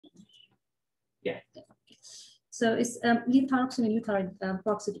So it's levothyroxine and euthyroid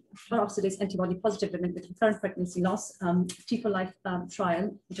peroxidase antibody positive women with recurrent pregnancy loss, T for Life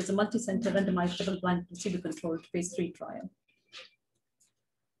trial, which is a multi-center randomized double-blind placebo-controlled phase 3 trial.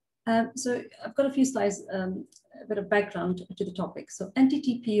 So I've got a few slides, a bit of background to the topic. So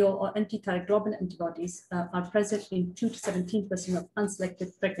anti-TPO or anti-thyroid globulin antibodies are present in 2 to 17% of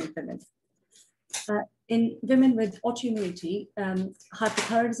unselected pregnant women. In women with autoimmunity,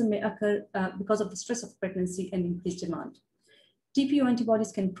 hypothyroidism may occur because of the stress of pregnancy and increased demand. TPO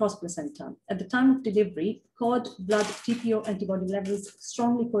antibodies can cross placenta. At the time of delivery, cord blood TPO antibody levels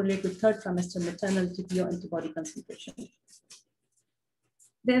strongly correlate with third trimester maternal TPO antibody concentration.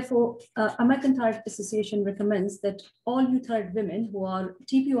 Therefore, American Thyroid Association recommends that all euthyroid women who are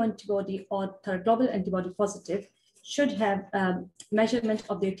TPO antibody or thyroid globulin antibody positive should have measurement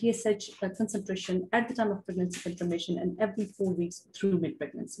of their TSH concentration at the time of pregnancy confirmation and every 4 weeks through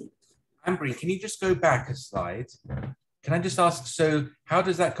mid-pregnancy. Ambreen, can you just go back a slide? Can I just ask, so how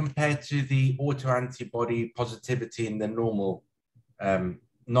does that compare to the autoantibody positivity in the normal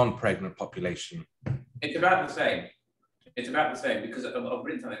non-pregnant population? It's about the same. It's about the same because I've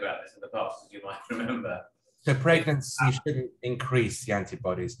written something about this in the past, as you might remember. So pregnancy shouldn't increase the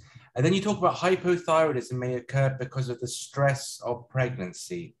antibodies. And then you talk about hypothyroidism may occur because of the stress of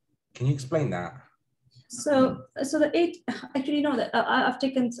pregnancy. Can you explain that? So actually, no, I've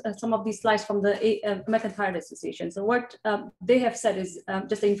taken some of these slides from the American Thyroid Association. So what they have said is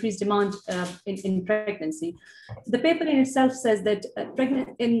just the increased demand in pregnancy. The paper in itself says that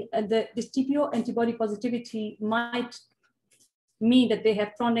this TPO antibody positivity might mean that they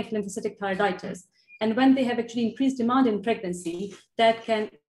have chronic lymphocytic thyroiditis. And when they have actually increased demand in pregnancy, that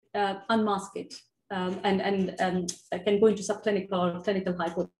can unmask it and can go into subclinical or clinical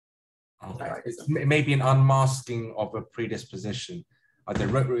hypothyroidism. Okay. It's maybe an unmasking of a predisposition. Okay,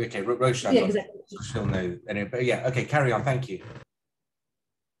 Roche, yeah, exactly. She'll know. Anyway, but yeah, okay, carry on. Thank you.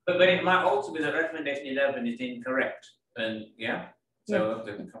 But it might also be that recommendation 11 is incorrect. And yeah, so yeah. we'll have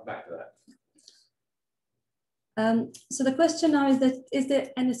to come back to that. So the question now is that, is there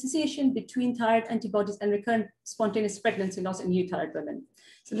an association between thyroid antibodies and recurrent spontaneous pregnancy loss in euthyroid women?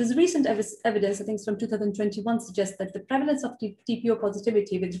 So there's recent evidence, I think it's from 2021, suggests that the prevalence of TPO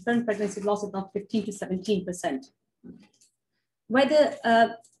positivity with recurrent pregnancy loss is not 15 to 17%. Whether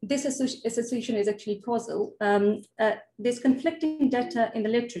this association is actually causal, there's conflicting data in the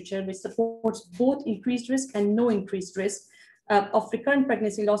literature which supports both increased risk and no increased risk of recurrent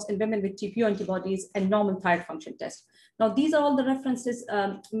pregnancy loss in women with TPO antibodies and normal thyroid function test. Now, these are all the references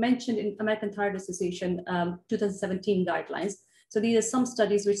mentioned in American Thyroid Association 2017 guidelines. So these are some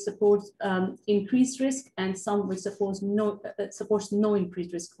studies which support increased risk and some which supports no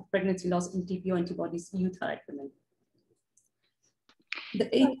increased risk of pregnancy loss in TPO antibodies euthyroid women. The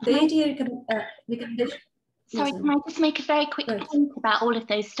ATA recommendation. Sorry, can I just make a very quick point about all of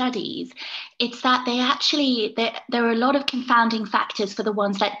those studies? It's that they actually, there are a lot of confounding factors for the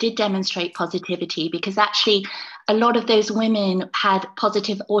ones that did demonstrate positivity, because actually a lot of those women had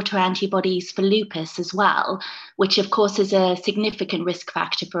positive autoantibodies for lupus as well, which of course is a significant risk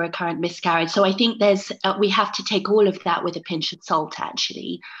factor for recurrent miscarriage. So I think we have to take all of that with a pinch of salt,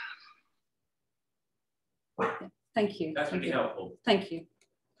 actually. Thank you. That's really helpful. Thank you.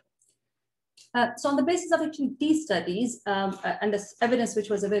 So on the basis of actually these studies and the evidence which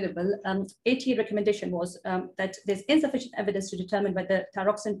was available, ATA recommendation was that there's insufficient evidence to determine whether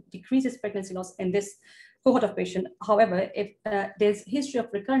thyroxine decreases pregnancy loss in this cohort of patients. However, if there's history of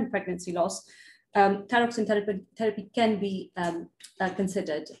recurrent pregnancy loss, thyroxine therapy can be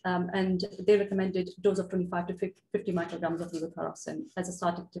considered, and they recommended dose of 25 to 50 micrograms of levothyroxine as a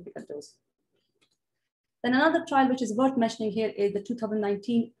starting typical dose. Then another trial which is worth mentioning here is the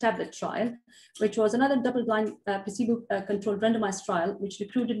 2019 tablet trial, which was another double-blind placebo-controlled randomized trial, which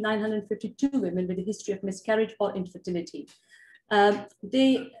recruited 952 women with a history of miscarriage or infertility.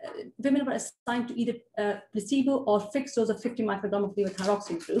 Women were assigned to either placebo or fixed dose of 50 microgram of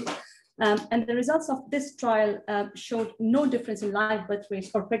levothyroxine group. And the results of this trial showed no difference in live birth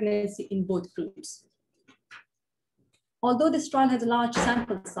rates or pregnancy in both groups. Although this trial has a large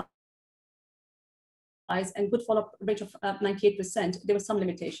sample size and good follow-up rate of 98%, there were some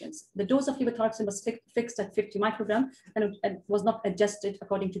limitations. The dose of levothyroxine was fixed at 50 microgram and was not adjusted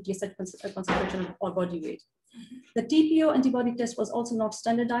according to TSH concentration or body weight. The TPO antibody test was also not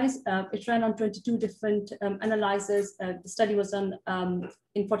standardized. It ran on 22 different analyzers. The study was done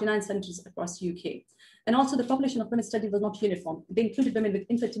in 49 centers across the UK. And also the population of women studied was not uniform. They included women with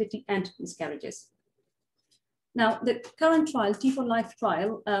infertility and miscarriages. Now, the current trial, T for Life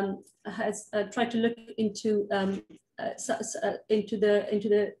trial, has tried to look into into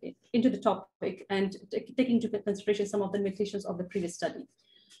the topic and taking into consideration some of the limitations of the previous study.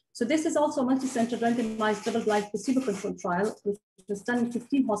 So this is also a multi-center randomized double-blind placebo-controlled trial, which was done in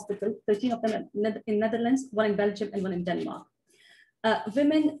 15 hospitals, 13 of them in Netherlands, 1 in Belgium, and 1 in Denmark.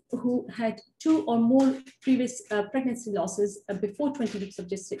 Women who had 2 or more previous pregnancy losses before 20 weeks of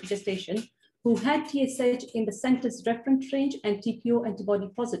gestation, who had TSH in the center's reference range and TPO antibody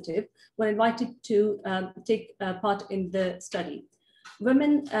positive, were invited to take part in the study.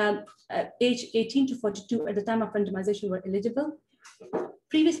 Women aged 18 to 42 at the time of randomization were eligible.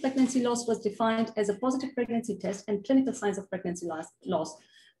 Previous pregnancy loss was defined as a positive pregnancy test and clinical signs of pregnancy loss,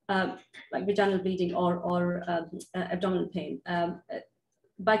 like vaginal bleeding or abdominal pain.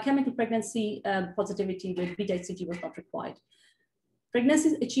 Biochemical pregnancy positivity with beta-HCG was not required.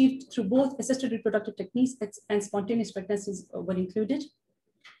 Pregnancies achieved through both assisted reproductive techniques and spontaneous pregnancies were included.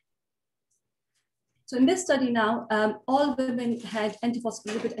 So in this study now, all women had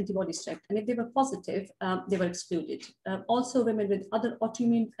antiphospholipid antibodies checked, and if they were positive, they were excluded. Also, women with other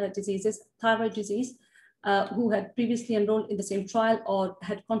autoimmune diseases, thyroid disease, who had previously enrolled in the same trial or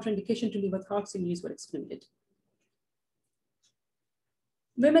had contraindication to levothyroxine use were excluded.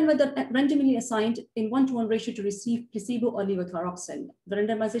 Women were randomly assigned in 1-to-1 ratio to receive placebo or levothyroxine. The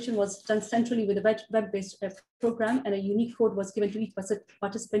randomization was done centrally with a web-based program, and a unique code was given to each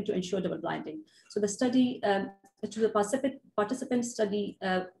participant to ensure double blinding. So the study, to the participant study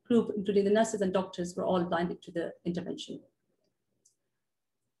group, including the nurses and doctors, were all blinded to the intervention.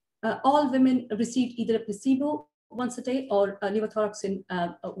 All women received either a placebo once a day or a levothyroxine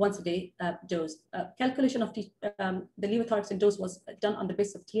once a day dose. Calculation of the levothyroxine dose was done on the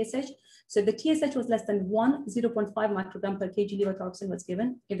basis of TSH. So if the TSH was less than 0.5 microgram per kg, levothyroxine was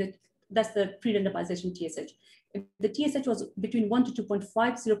given. That's the pre-randomization TSH. If the TSH was between 1 to 2.5,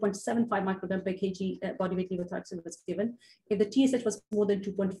 0.75 microgram per kg body weight levothyroxine was given. If the TSH was more than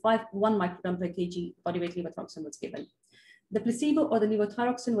 2.5, 1 microgram per kg body weight levothyroxine was given. The placebo or the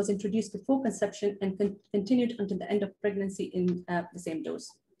levothyroxine was introduced before conception and continued until the end of pregnancy in the same dose.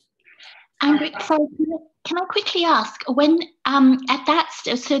 Ambreen, so can I quickly ask, when at that,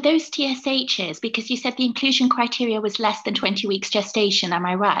 so those TSHs, because you said the inclusion criteria was less than 20 weeks gestation, am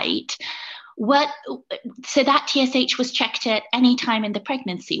I right? So that TSH was checked at any time in the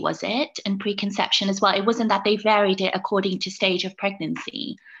pregnancy, was it? And preconception as well? It wasn't that they varied it according to stage of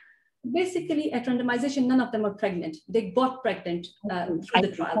pregnancy? Basically, at randomization, none of them were pregnant. They got pregnant through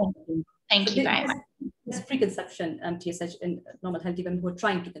the trial. Thank you very much. It's preconception TSH in normal healthy women who are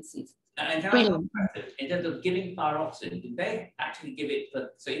trying to conceive. And how in terms of giving thyroxine, did they actually give it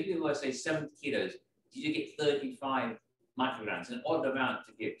for, so if you were, say, 70 kilos, did you get 35 micrograms, an odd amount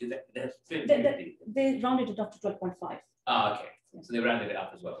to give? Did they rounded it up to 12.5. Ah, okay. So they rounded it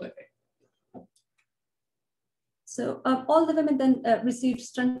up as well. Okay. So all the women then received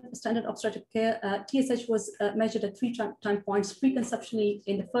standard obstetric care. TSH was measured at 3 time points preconceptionally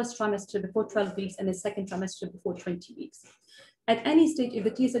in the first trimester before 12 weeks and the second trimester before 20 weeks. At any stage, if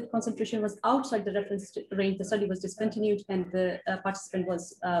the TSH concentration was outside the reference range, the study was discontinued and the participant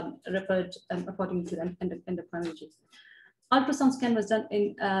was referred according to the endocrine regime. Ultrasound scan was done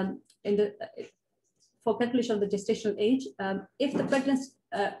for calculation of the gestational age. If the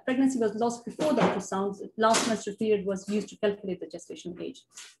pregnancy was lost before the ultrasound, last menstrual period was used to calculate the gestational age.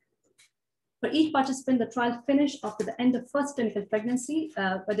 For each participant, the trial finished after the end of first clinical pregnancy,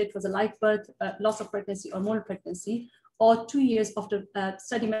 whether it was a live birth, loss of pregnancy, or molar pregnancy, or 2 years after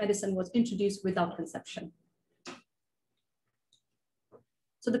study medicine was introduced without conception.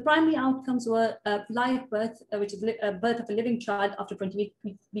 So the primary outcomes were live birth, which is birth of a living child after 20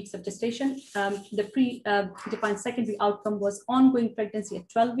 weeks of gestation. The pre-defined secondary outcome was ongoing pregnancy at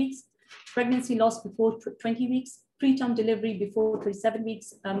 12 weeks, pregnancy loss before 20 weeks, preterm delivery before 27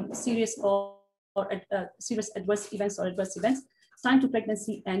 weeks, serious adverse events or adverse events, time to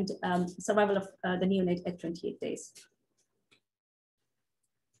pregnancy, and survival of the neonate at 28 days.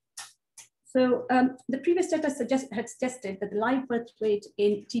 So the previous data had suggested that the live birth rate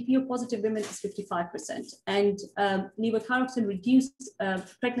in TPO positive women is 55%, and levothyroxine reduced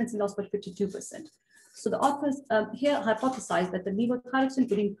pregnancy loss by 52%. So the authors here hypothesized that the levothyroxine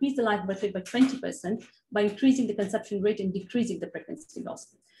would increase the live birth rate by 20% by increasing the conception rate and decreasing the pregnancy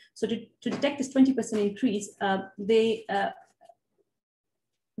loss. So to detect this 20% increase, they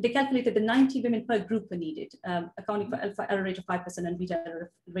calculated the 90 women per group were needed, accounting for alpha error rate of 5% and beta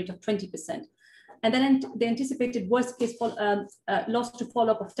error rate of 20%. And then they anticipated worst case loss to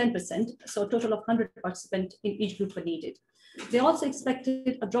follow-up of 10%, so a total of 100 participants in each group were needed. They also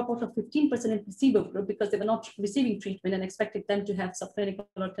expected a dropout of 15% in placebo group because they were not receiving treatment and expected them to have subclinical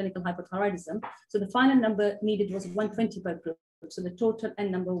or clinical hypothyroidism. So the final number needed was 120 per group. So the total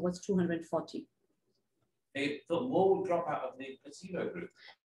N number was 240. They thought more would drop out of the placebo group.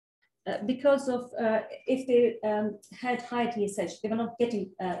 Because of if they had high TSH, they were not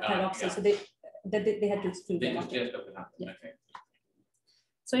getting thyroxine, so they had to exclude them. Yeah. Okay.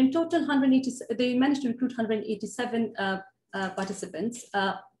 So in total, 180. They managed to recruit 187 participants.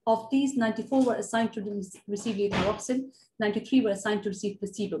 Of these, 94 were assigned to receive levothyroxine, 93 were assigned to receive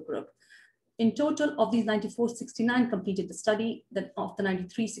placebo group. In total, of these 94, 69 completed the study. Then of the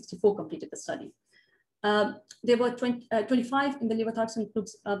 93, 64 completed the study. There were 25 in the levothyroxine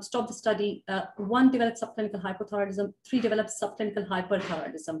groups stopped the study. 1 developed subclinical hypothyroidism, 3 developed subclinical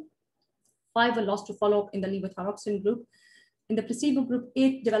hyperthyroidism. 5 were lost to follow-up in the levothyroxine group. In the placebo group,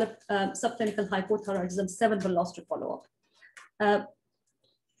 8 developed subclinical hypothyroidism, 7 were lost to follow-up.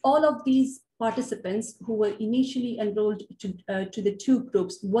 All of these participants who were initially enrolled to the 2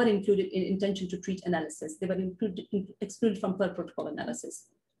 groups were included in intention to treat analysis. They were excluded from per protocol analysis.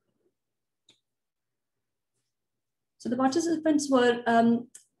 So the participants were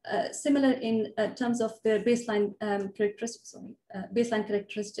similar in terms of their baseline characteristics. Baseline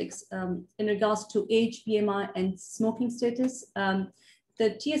characteristics in regards to age, BMI, and smoking status.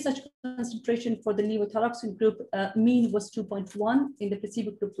 The TSH concentration for the levothyroxine group mean was 2.1. In the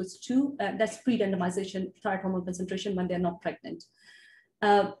placebo group was 2. That's pre-randomization thyroid hormone concentration when they're not pregnant.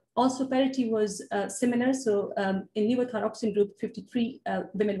 Also, parity was similar. So in levothyroxine group, 53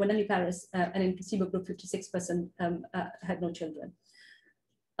 women were nulliparous, and in placebo group, 56% had no children.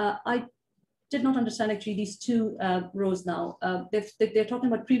 I did not understand actually these 2 rows now. They're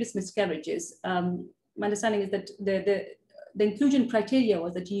talking about previous miscarriages. My understanding is that the inclusion criteria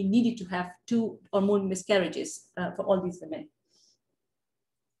was that you needed to have 2 or more miscarriages for all these women.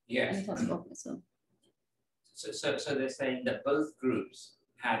 Yes. So they're saying that both groups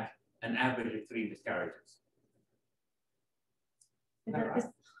had an average of 3 miscarriages. Is that right?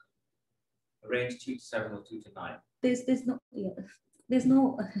 A range 2 to 7 or 2 to 9. There's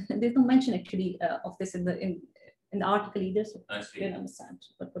no mention actually of this in the article either. So I see. I don't understand.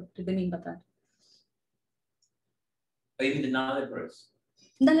 What do they mean by that? Or even the nulliparous.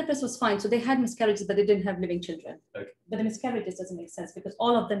 Nulliparous was fine. So they had miscarriages, but they didn't have living children. Okay. But the miscarriages doesn't make sense because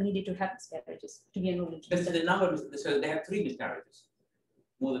all of them needed to have miscarriages to be enrolled into the the number. So they have 3 miscarriages,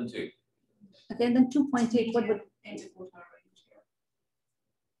 more than 2. Okay, and then 2.8. What would?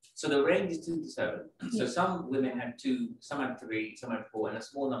 So the range is 2 to 7. So some women had 2, some had 3, some had 4, and a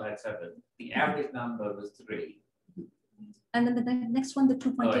small number had 7. The average number was 3. And then the next one, the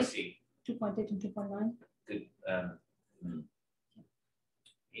 2.8. Oh, I see. 2.8 and 2.9. Good.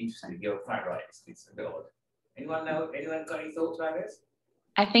 Interesting. You're quite right. It's a bit odd. Anyone know? Anyone got any thoughts about this?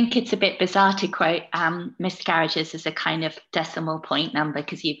 I think it's a bit bizarre to quote miscarriages as a kind of decimal point number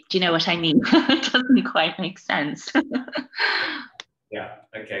because do you know what I mean? It doesn't quite make sense. Yeah.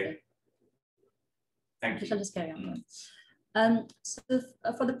 Okay. Thank you. I'll just carry on. So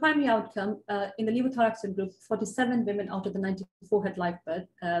for the primary outcome, in the levothyroxine group, 47 women out of the 94 had live birth.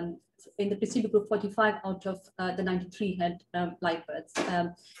 In the placebo group, 45 out of the 93 had live births.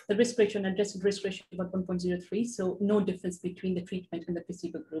 The risk ratio and adjusted risk ratio about 1.03, so no difference between the treatment and the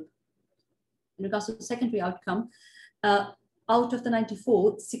placebo group. In regards to the secondary outcome, out of the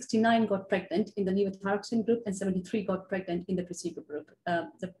 94, 69 got pregnant in the levothyroxine group and 73 got pregnant in the placebo group.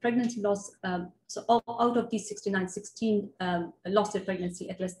 The pregnancy loss, so out of these 69, 16 lost their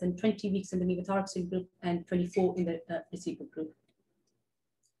pregnancy at less than 20 weeks in the levothyroxine group and 24 in the placebo group.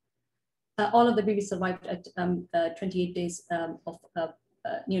 All of the babies survived at 28 days of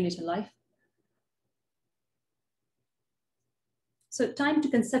neonatal life. So time to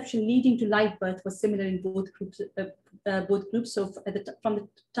conception leading to live birth was similar in both groups. So from the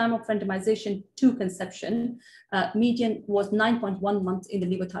time of randomization to conception, median was 9.1 months in the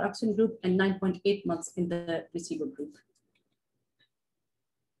levothyroxine group and 9.8 months in the placebo group.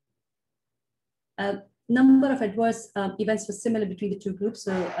 Number of adverse events was similar between the 2 groups.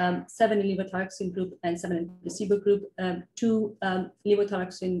 So 7 in levothyroxine group and 7 in placebo group. 2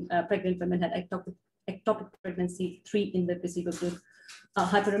 levothyroxine pregnant women had ectopic pregnancy, 3 in the placebo group.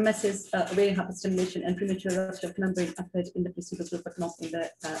 Hyperemesis, ovarian hyperstimulation, and premature rupture of membrane occurred in the placebo group, but not in the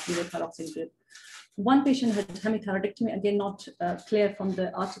levothyroxine group. 1 patient had hemithyroidectomy, again, not clear from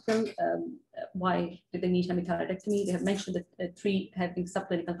the article why did they need hemithyroidectomy. They have mentioned that 3 having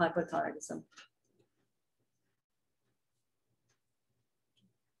subclinical hyperthyroidism.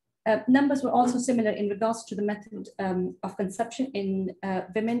 Numbers were also similar in regards to the method of conception in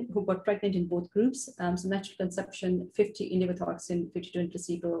women who got pregnant in both groups. So natural conception, 50 in levothyroxine, 52 in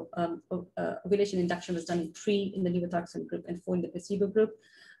placebo. Ovulation induction was done in 3 in the levothyroxine group and 4 in the placebo group.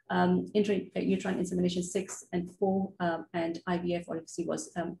 Intrauterine insemination 6 and 4, and IVF or IFC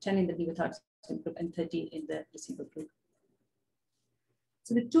was 10 in the levothyroxine group and 13 in the placebo group.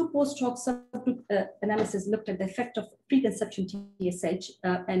 So the 2 post-hoc subgroup analysis looked at the effect of preconception TSH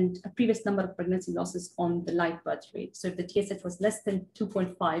and a previous number of pregnancy losses on the live birth rate. So if the TSH was less than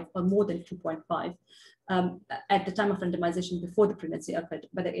 2.5 or more than 2.5 at the time of randomization before the pregnancy occurred,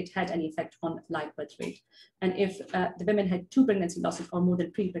 whether it had any effect on live birth rate. And if the women had 2 pregnancy losses or more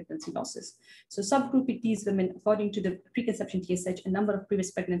than 3 pregnancy losses. So subgrouping these women according to the preconception TSH, a number of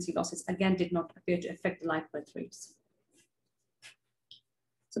previous pregnancy losses again did not appear to affect the live birth rates.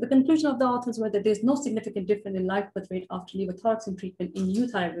 So the conclusion of the authors were that there's no significant difference in live birth rate after levothyroxine treatment in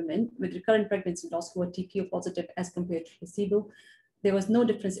euthyroid women with recurrent pregnancy loss who are TPO positive as compared to placebo. There was no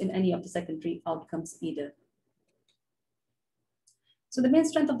difference in any of the secondary outcomes either. So the main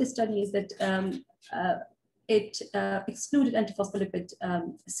strength of this study is that it excluded antiphospholipid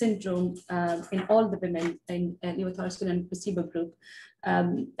syndrome in all the women in levothyroxine and placebo group,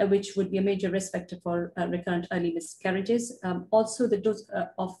 which would be a major risk factor for recurrent early miscarriages. Also, the dose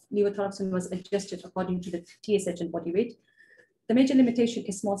of levothyroxine was adjusted according to the TSH and body weight. The major limitation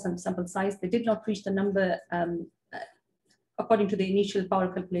is small sample size. They did not reach the number according to the initial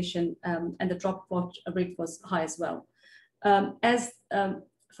power calculation, and the drop rate was high as well.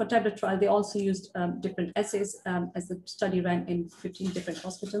 For tablet trial, they also used different assays as the study ran in 15 different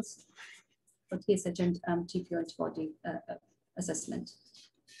hospitals for TSH and TPO antibody assessment.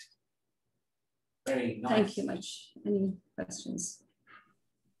 Very nice. Thank you much. Any questions?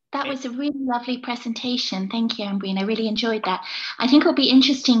 That was a really lovely presentation. Thank you, Ambreen. I really enjoyed that. I think it'll be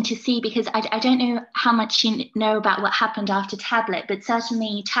interesting to see, because I don't know how much you know about what happened after tablet, but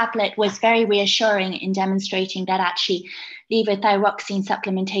certainly tablet was very reassuring in demonstrating that actually levothyroxine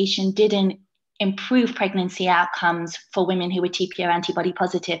supplementation didn't improve pregnancy outcomes for women who were TPO antibody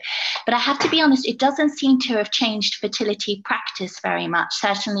positive. But I have to be honest, it doesn't seem to have changed fertility practice very much,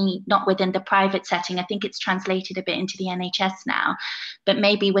 certainly not within the private setting. I think it's translated a bit into the NHS now, but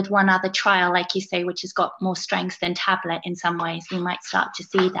maybe with one other trial, like you say, which has got more strengths than tablet in some ways, we might start to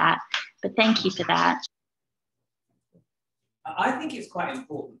see that. But thank you for that. I think it's quite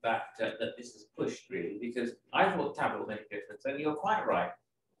important that that this is pushed, really, because I thought tablet would make a difference, and you're quite right.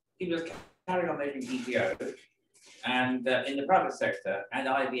 People just carried on making TPO, and in the private sector and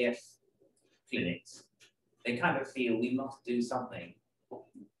IVF clinics, they kind of feel we must do something.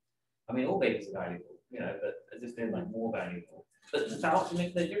 I mean, all babies are valuable, you know, but as if they're like more valuable. But the thyroxine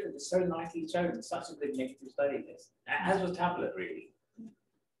makes no difference. It's so nicely shown. It's such a good negative study, this, as was tablet, really.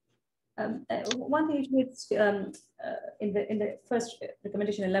 One thing in the first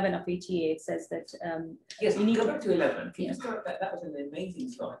recommendation 11 of ATA, it says that yes, you need go back to 11. Can you yeah. just go, that was an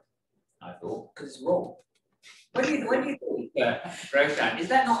amazing slide, I thought, because it's wrong. What do you think, Roshan? Is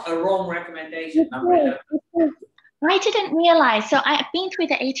that not a wrong recommendation? Number 11? I didn't realize. So I've been through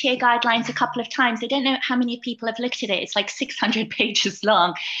the ATA guidelines a couple of times. I don't know how many people have looked at it. It's like 600 pages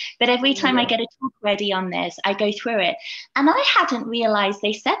long. But every time I get a talk ready on this, I go through it. And I hadn't realized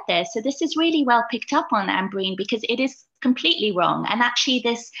they said this. So this is really well picked up on, Ambreen, because it is completely wrong. And actually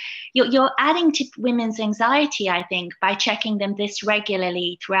this, you're adding to women's anxiety, I think, by checking them this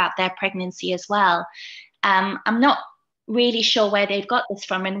regularly throughout their pregnancy as well. I'm not really sure where they've got this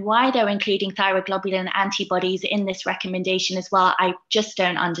from and why they're including thyroglobulin antibodies in this recommendation as well. I just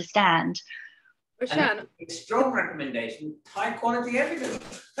don't understand. Roshan, a strong recommendation, high quality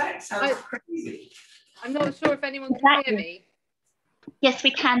evidence. That sounds crazy. I'm not sure if anyone can hear me. Yes,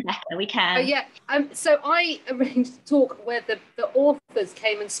 we can, Becca, we can. Oh, yeah. So I arranged a talk where the authors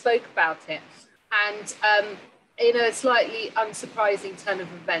came and spoke about it. And in a slightly unsurprising turn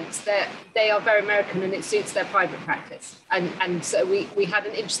of events, they are very American and it suits their private practice. And so we had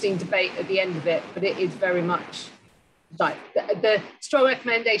an interesting debate at the end of it, but it is very much like the strong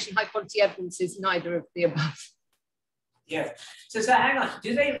recommendation, high quality evidence is neither of the above. Yeah. So hang on,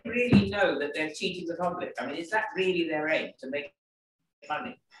 do they really know that they're cheating the public? I mean, is that really their aim, to make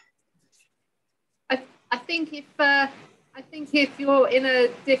money? I think if you're in a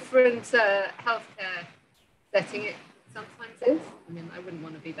different healthcare setting, it sometimes is. I mean, I wouldn't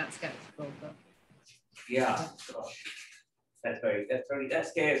want to be that skeptical, but yeah, that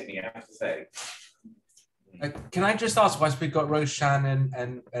scares me, I have to say. Can I just ask, whilst we've got Roshan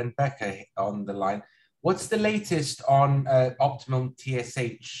and Becca on the line, what's the latest on optimum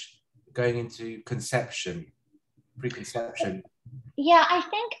TSH going into conception, preconception? Yeah, I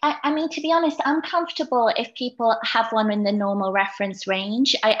think, I mean, to be honest, I'm comfortable if people have one in the normal reference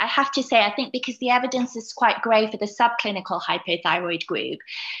range. I have to say, I think because the evidence is quite grey for the subclinical hypothyroid group,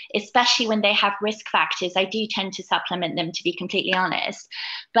 especially when they have risk factors, I do tend to supplement them, to be completely honest.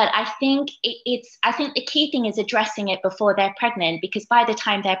 But I think I think the key thing is addressing it before they're pregnant, because by the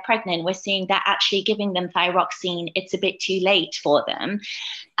time they're pregnant, we're seeing that actually giving them thyroxine, it's a bit too late for them.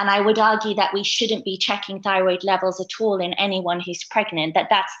 And I would argue that we shouldn't be checking thyroid levels at all in anyone who's pregnant.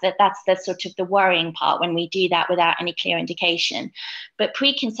 That's the sort of the worrying part when we do that without any clear indication. But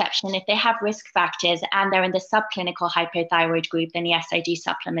preconception, if they have risk factors and they're in the subclinical hypothyroid group, then yes, I do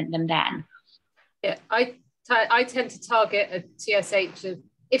supplement them then. Yeah, I tend to target a TSH of,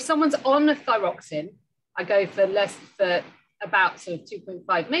 if someone's on a thyroxine, I go for about sort of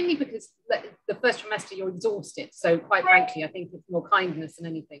 2.5, mainly because the first trimester you're exhausted. So quite frankly, I think it's more kindness than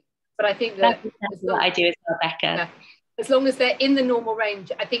anything. But I think that that's what I do as well, Becca. Yeah, as long as they're in the normal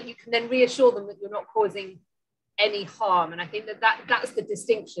range, I think you can then reassure them that you're not causing any harm. And I think that's the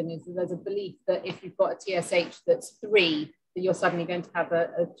distinction, is that there's a belief that if you've got a TSH that's 3, that you're suddenly going to have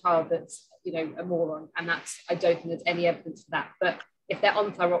a child that's, you know, a moron. And I don't think there's any evidence for that. But if they're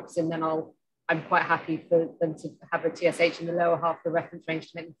on thyroxine, then I'm quite happy for them to have a TSH in the lower half of the reference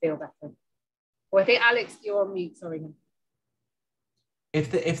range to make them feel better. Well, I think, Alex, you're on mute, sorry.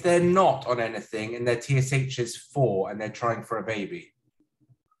 If they're not on anything and their TSH is 4 and they're trying for a baby?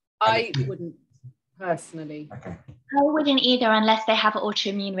 I wouldn't, personally. Okay. I wouldn't either, unless they have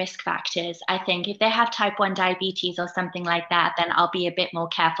autoimmune risk factors. I think if they have type 1 diabetes or something like that, then I'll be a bit more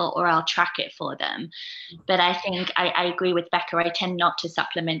careful, or I'll track it for them. But I think I agree with Becca. I tend not to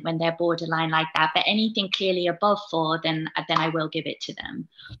supplement when they're borderline like that. But anything clearly above 4, then I will give it to them.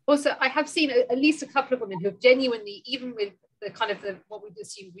 Also, I have seen at least a couple of women who have genuinely, even with the kind of what we'd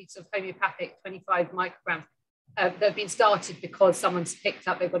assume we'd sort of homeopathic 25 micrograms, they've been started because someone's picked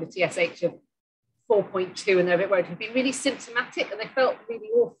up, they've got a TSH of 4.2 and they're a bit worried, have been really symptomatic and they felt really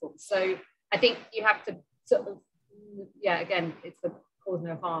awful. So I think you have to sort of, yeah, again, it's the cause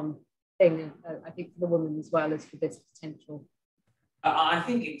no harm thing, I think, for the woman as well as for this potential. I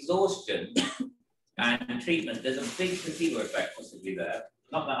think exhaustion and treatment, there's a big placebo effect possibly there.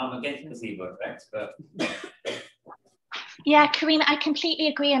 Not that I'm against placebo effects, but... Yeah, Karina, I completely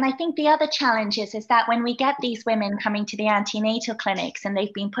agree. And I think the other challenge is that when we get these women coming to the antenatal clinics and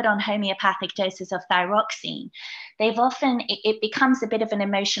they've been put on homeopathic doses of thyroxine, they've often, it becomes a bit of an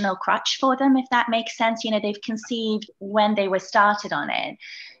emotional crutch for them, if that makes sense. You know, they've conceived when they were started on it.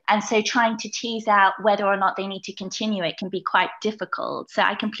 And so trying to tease out whether or not they need to continue it can be quite difficult. So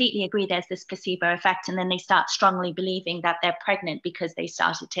I completely agree there's this placebo effect, and then they start strongly believing that they're pregnant because they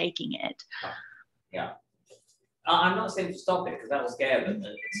started taking it. Yeah. I'm not saying to stop it because that will scare them.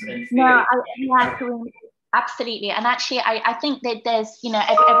 No, absolutely. And actually, I think that there's, you know,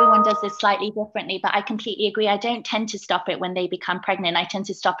 everyone does this slightly differently, but I completely agree. I don't tend to stop it when they become pregnant. I tend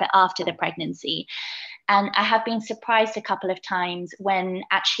to stop it after the pregnancy. And I have been surprised a couple of times when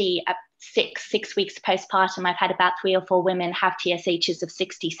actually at six weeks postpartum, I've had about 3 or 4 women have TSHs of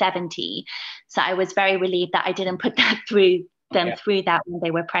 60, 70. So I was very relieved that I didn't put that through through that when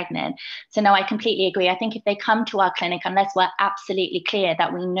they were pregnant. So no, I completely agree. I think if they come to our clinic, unless we're absolutely clear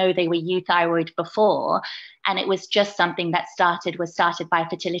that we know they were euthyroid before, and it was just something that was started by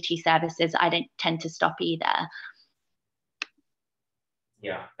fertility services, I don't tend to stop either.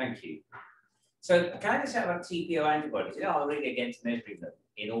 Yeah, thank you. So can I just say about TPO antibodies? You know, I'm really against measuring them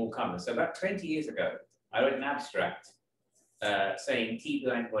in all comers. So about 20 years ago, I wrote an abstract saying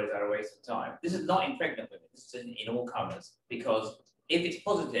TPO antibodies are a waste of time. This is not in pregnant women, this is in all comers, because if it's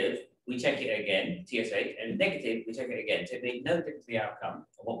positive, we check it again, TSH, and negative, we check it again. So it made no difference to the outcome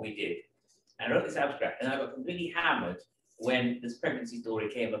of what we did. And I wrote this abstract, and I got completely hammered when this pregnancy story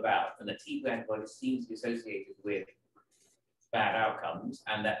came about, and the TPO antibodies seems to be associated with bad outcomes,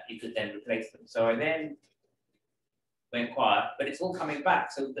 and that you could then replace them. So I then went quiet, but it's all coming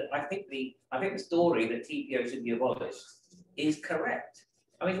back. So I think the story that TPO should be abolished is correct.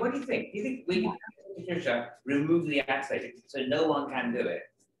 I mean, what do you think? Do you think we can remove the assay so no one can do it?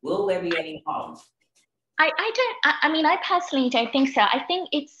 Will there be any harm? I mean, I personally don't think so. I think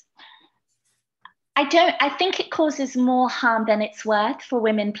it causes more harm than it's worth for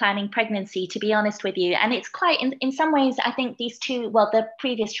women planning pregnancy, to be honest with you. And it's quite, in some ways, I think these two, well, the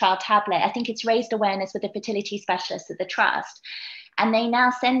previous trial tablet, I think it's raised awareness with the fertility specialists at the trust. And they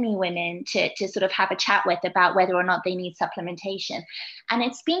now send me women to sort of have a chat with about whether or not they need supplementation. And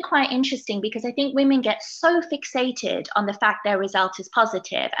it's been quite interesting because I think women get so fixated on the fact their result is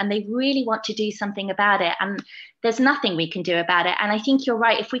positive and they really want to do something about it. And there's nothing we can do about it. And I think you're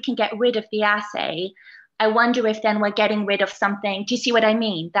right. If we can get rid of the assay, I wonder if then we're getting rid of something. Do you see what I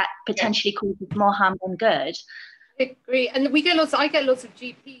mean? That potentially causes more harm than good. I agree. And we get lots, I get lots of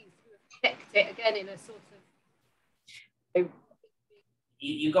GPs who have checked it again in a sort of...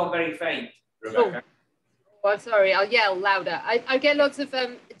 You got very faint, Rebecca. Oh, I'm sorry, I'll yell louder. I get lots of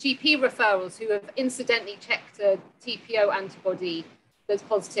GP referrals who have incidentally checked a TPO antibody that's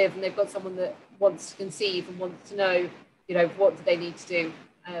positive, and they've got someone that wants to conceive and wants to know, you know, what do they need to do.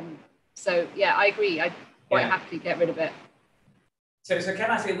 So yeah, I agree. I'd quite happily get rid of it. So can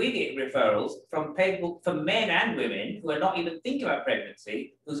I say we get referrals from people, from men and women who are not even thinking about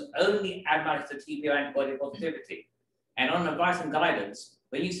pregnancy, whose only advice to TPO antibody positivity. And on advice and guidance,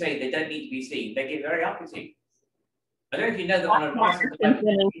 when you say they don't need to be seen, they get very uppity. I don't know if you know that on advice and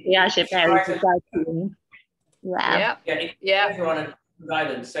guidance, if you're on a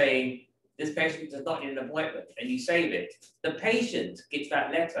guidance saying this patient does not need an appointment and you save it, the patient gets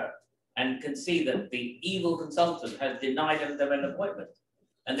that letter and can see that the evil consultant has denied them an appointment,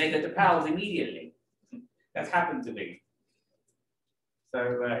 and they go to PALS immediately. That's happened to me.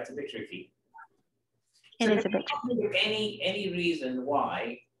 So it's a bit tricky. It is a bit tricky. Any reason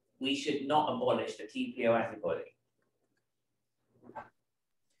why we should not abolish the TPO antibody?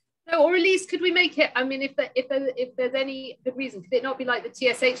 No, or at least could we make it? I mean, if there's any good reason, could it not be like the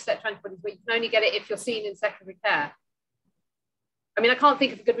TSH receptor antibodies, where you can only get it if you're seen in secondary care? I mean, I can't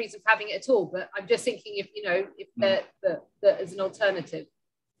think of a good reason for having it at all, but I'm just thinking if, you know, if that as an alternative.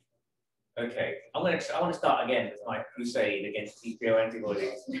 Okay, I want to start again with my crusade against TPO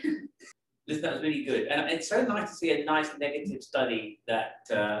antibodies. Listen, that was really good, and it's so nice to see a nice negative study that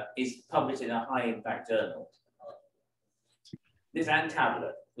is published in a high-impact journal. This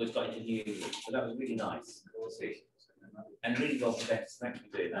tablet was got into New England, so that was really nice to see, and really well presented. Thank you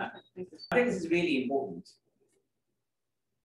for doing that. I think this is really important